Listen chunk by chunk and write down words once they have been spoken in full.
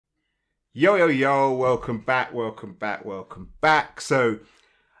Yo, welcome back. So,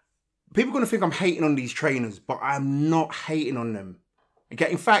 people are going to think I'm hating on these trainers, but I'm not hating on them. Okay,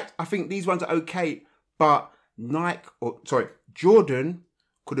 in fact, I think these ones are okay, but Jordan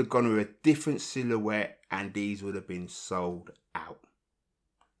could have gone with a different silhouette and these would have been sold out.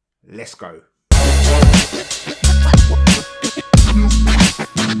 Let's go.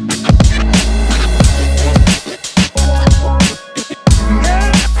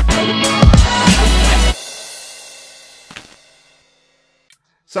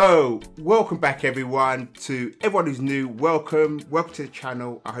 So, welcome back everyone. To everyone who's new, welcome to the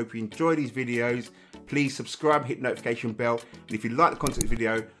channel. I hope you enjoy these videos. Please subscribe, hit the notification bell, and if you like the content of the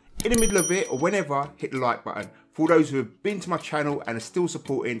video, in the middle of it or whenever, hit the like button. For those who have been to my channel and are still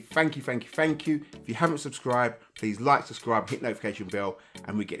supporting, thank you. If you haven't subscribed, please like, subscribe, hit the notification bell,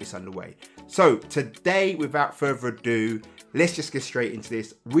 and we get this underway. So today, without further ado, let's just get straight into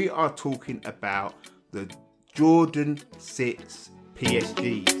this. We are talking about the Jordan 6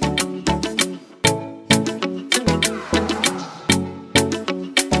 PSG.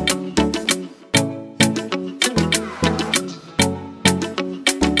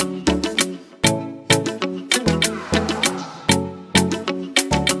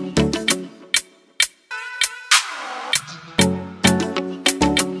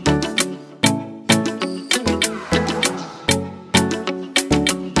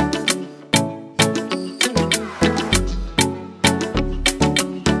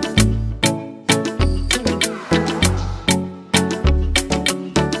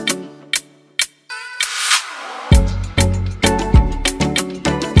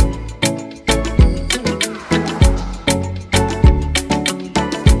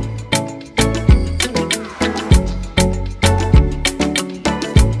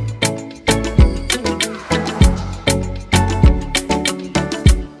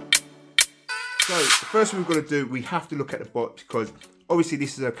 First thing we've got to do, we have to look at the box because obviously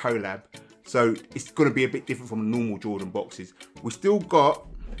this is a collab, so it's going to be a bit different from the normal Jordan boxes. We still got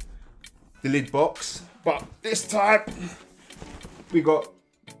the lid box, but this time we got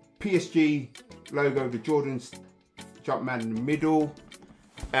PSG logo, the Jordan's Jumpman in the middle,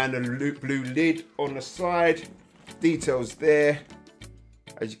 and a blue lid on the side. Details there.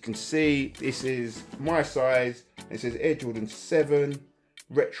 As you can see, this is my size. It says Air Jordan 7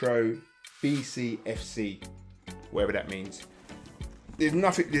 Retro BCFC, whatever that means. There's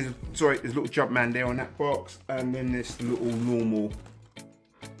nothing, there's a little Jumpman there on that box, and then there's the little normal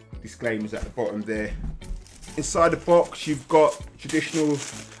disclaimers at the bottom there. Inside the box, you've got traditional,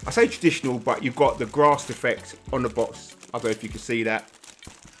 I say traditional, but you've got the grass effect on the box. I don't know if you can see that,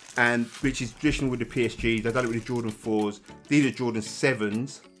 and which is traditional with the PSGs. I've done it with the Jordan 4s. These are Jordan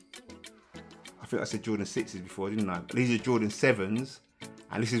 7s. I think I said Jordan 6s before, didn't I? But these are Jordan 7s.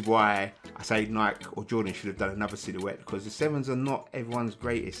 And this is why I say Nike or Jordan should have done another silhouette, because the 7s are not everyone's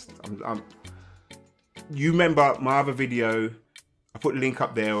greatest. You remember my other video, I put the link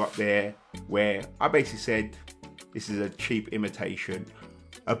up there, where I basically said this is a cheap imitation,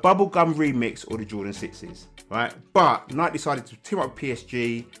 a bubblegum remix or the Jordan 6s, right? But Nike decided to team up with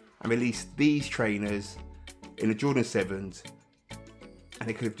PSG and release these trainers in the Jordan 7s, and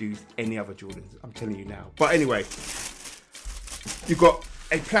they could have used any other Jordans, I'm telling you now. But anyway, you've got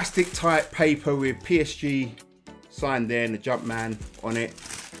a plastic type paper with PSG signed there and the Jumpman on it.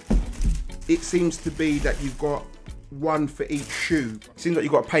 It seems to be that you've got one for each shoe. It seems like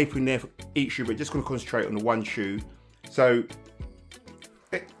you've got a paper in there for each shoe, but just gonna concentrate on the one shoe. So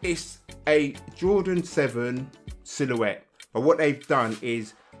it's a Jordan 7 silhouette. But what they've done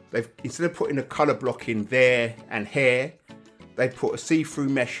is, instead of putting a color block in there and here, they put a see-through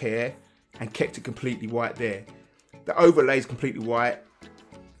mesh here and kept it completely white there. The overlay is completely white.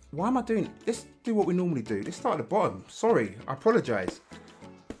 Why am I doing it? Let's do what we normally do. Let's start at the bottom. Sorry, I apologise.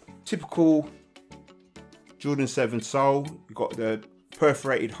 Typical Jordan 7 sole. You've got the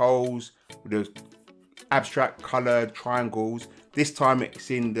perforated holes with the abstract coloured triangles. This time it's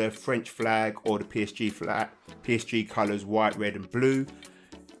in the French flag or the PSG flag. PSG colours, white, red and blue.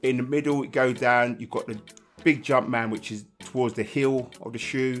 In the middle, it goes down. You've got the big Jumpman, which is towards the heel of the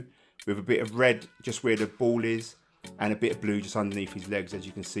shoe, with a bit of red just where the ball is, and a bit of blue just underneath his legs, as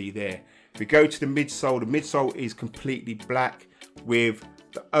you can see there. If we go to the midsole is completely black with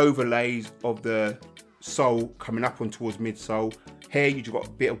the overlays of the sole coming up on towards midsole. Here you've got a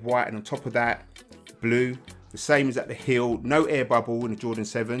bit of white, and on top of that, blue. The same as at the heel, no air bubble in the Jordan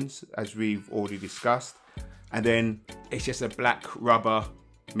 7s, as we've already discussed. And then it's just a black rubber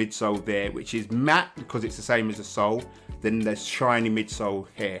midsole there, which is matte because it's the same as the sole. Then there's shiny midsole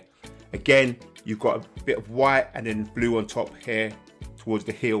here. Again, you've got a bit of white and then blue on top here towards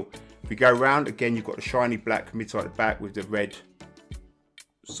the heel. If you go around, again, you've got the shiny black midsole at the back with the red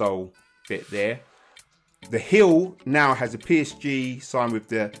sole bit there. The heel now has a PSG sign with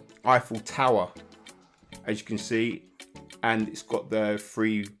the Eiffel Tower, as you can see, and it's got the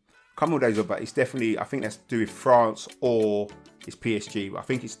three, couple of days of, but it's definitely, I think that's to do with France or it's PSG, but I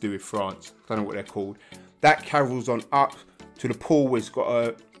think it's to do with France. I don't know what they're called. That carries on up to the paw, where it's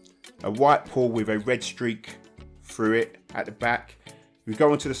got a white paw with a red streak through it at the back. We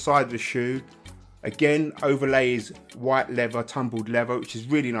go onto the side of the shoe. Again, overlay is white leather, tumbled leather, which is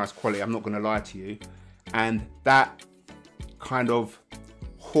really nice quality, I'm not going to lie to you. And that kind of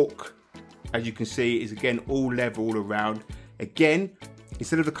hook, as you can see, is again all leather all around. Again,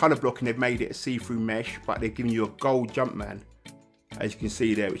 instead of the colour blocking, they've made it a see-through mesh, but they're giving you a gold Jumpman, as you can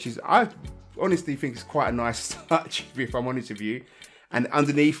see there, which is, I honestly think it's quite a nice touch, if I'm honest with you. And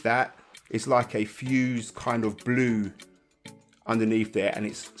underneath that, it's like a fused kind of blue underneath there, and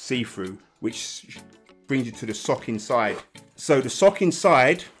it's see-through, which brings you to the sock inside. So the sock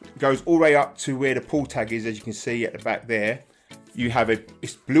inside goes all the way up to where the pull tag is, as you can see at the back there. You have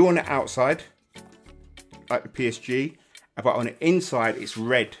it's blue on the outside, like the PSG, but on the inside it's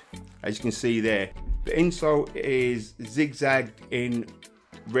red, as you can see there. The insole is zigzagged in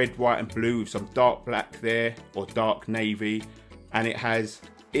red, white and blue with some dark black there, or dark navy, and it has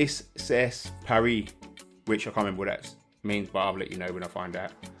SS Paris, which I can't remember what that means, but I'll let you know when I find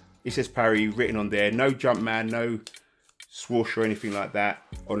out. It says Paris written on there, no Jumpman, no swoosh or anything like that.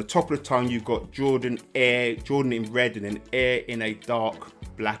 On the top of the tongue, you've got Jordan Air, Jordan in red, and then Air in a dark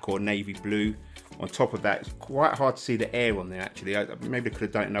black or navy blue. On top of that, it's quite hard to see the Air on there actually. Maybe they could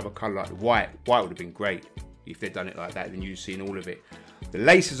have done it another colour like the white. White would have been great if they'd done it like that, then you'd have seen all of it. The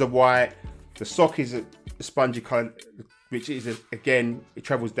laces are white, the sock is a spongy colour, which is, again, it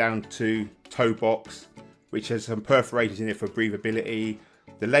travels down to toe box, which has some perforations in it for breathability.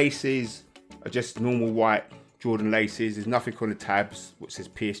 The laces are just normal white Jordan laces. There's nothing on the tabs which says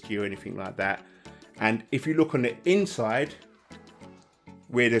PSG or anything like that. And if you look on the inside,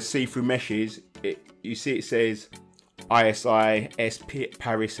 where the see-through mesh is, you see it says ISI SP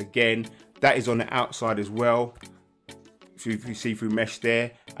Paris again. That is on the outside as well. So if you see through mesh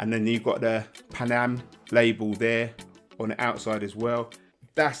there, and then you've got the Panam label there on the outside as well.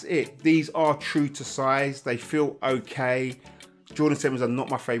 That's it. These are true to size. They feel okay. Jordan 7s are not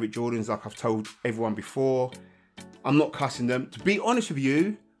my favorite Jordans, like I've told everyone before. I'm not cussing them. To be honest with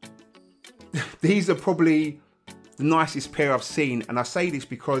you, these are probably the nicest pair I've seen, and I say this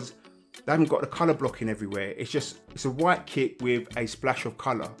because they haven't got the colour blocking everywhere. It's a white kit with a splash of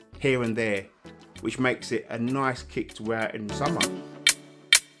colour here and there, which makes it a nice kick to wear in summer.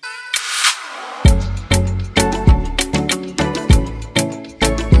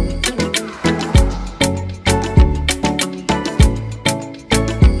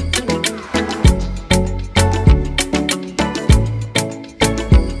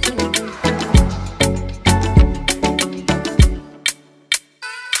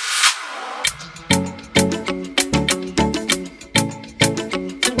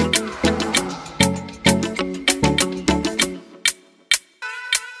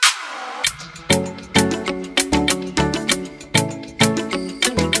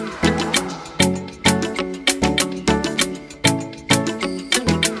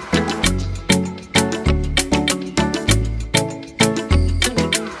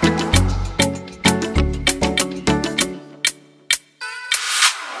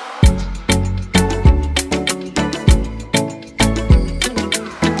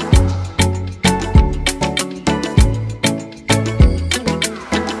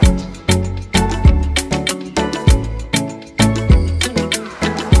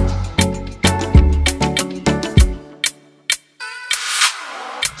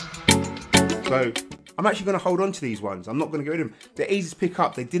 So I'm actually going to hold on to these ones. I'm not going to get rid of them. They're easy to pick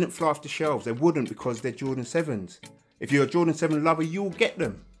up. They didn't fly off the shelves. They wouldn't, because they're Jordan 7s. If you're a Jordan 7 lover, you'll get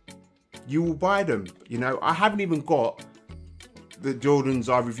them. You will buy them. You know, I haven't even got the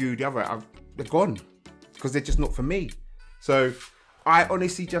Jordans I reviewed the other. They're gone because they're just not for me. So I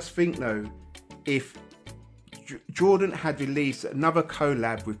honestly just think though, if Jordan had released another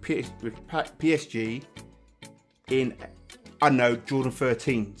collab with PSG in, I don't know, Jordan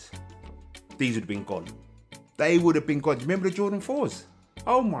 13s, these would have been gone. They would have been gone. Do you remember the Jordan 4s?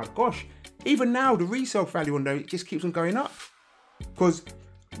 Oh my gosh. Even now, the resale value on those just keeps on going up. Because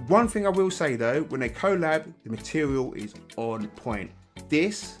one thing I will say though, when they collab, the material is on point.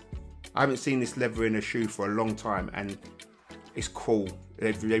 This, I haven't seen this leather in a shoe for a long time, and it's cool.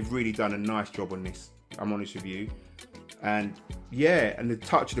 They've really done a nice job on this, I'm honest with you. And yeah, and the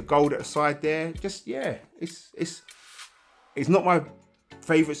touch of the gold at the side there, just yeah, it's not my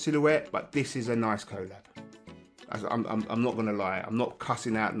favourite silhouette, but this is a nice collab. I'm not gonna lie, I'm not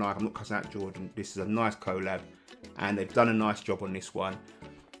cussing out Nike, I'm not cussing out Jordan. This is a nice collab, and they've done a nice job on this one.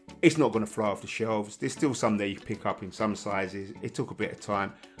 It's not gonna fly off the shelves. There's still some there you pick up in some sizes. It took a bit of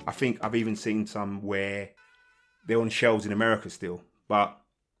time. I think I've even seen some where they're on shelves in America still, but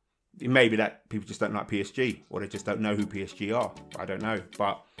it may be that people just don't like PSG, or they just don't know who PSG are. I don't know,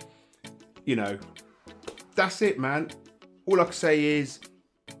 but you know, that's it, man. All I can say is,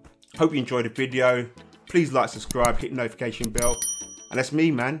 hope you enjoyed the video. Please like, subscribe, hit the notification bell. And that's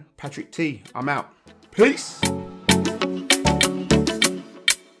me, man, Patrick T. I'm out. Peace.